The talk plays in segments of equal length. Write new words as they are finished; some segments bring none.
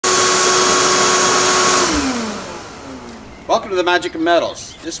Welcome to the Magic of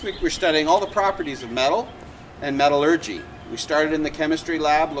Metals. This week we're studying all the properties of metal and metallurgy. We started in the chemistry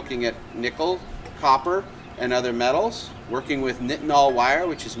lab looking at nickel, copper, and other metals, working with nitinol wire,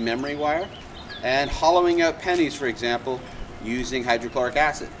 which is memory wire, and hollowing out pennies, for example, using hydrochloric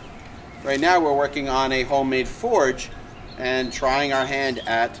acid. Right now we're working on a homemade forge and trying our hand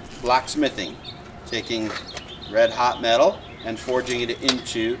at blacksmithing, taking red hot metal and forging it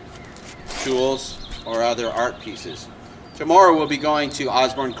into tools or other art pieces. Tomorrow we'll be going to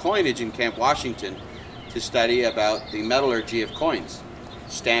Osborne Coinage in Camp Washington to study about the metallurgy of coins,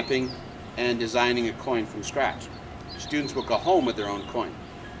 stamping and designing a coin from scratch. Students will go home with their own coin.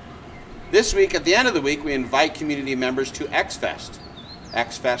 This week, at the end of the week, we invite community members to X-Fest.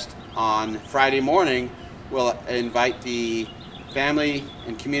 X-Fest on Friday morning will invite the family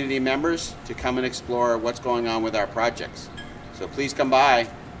and community members to come and explore what's going on with our projects. So please come by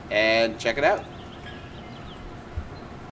and check it out.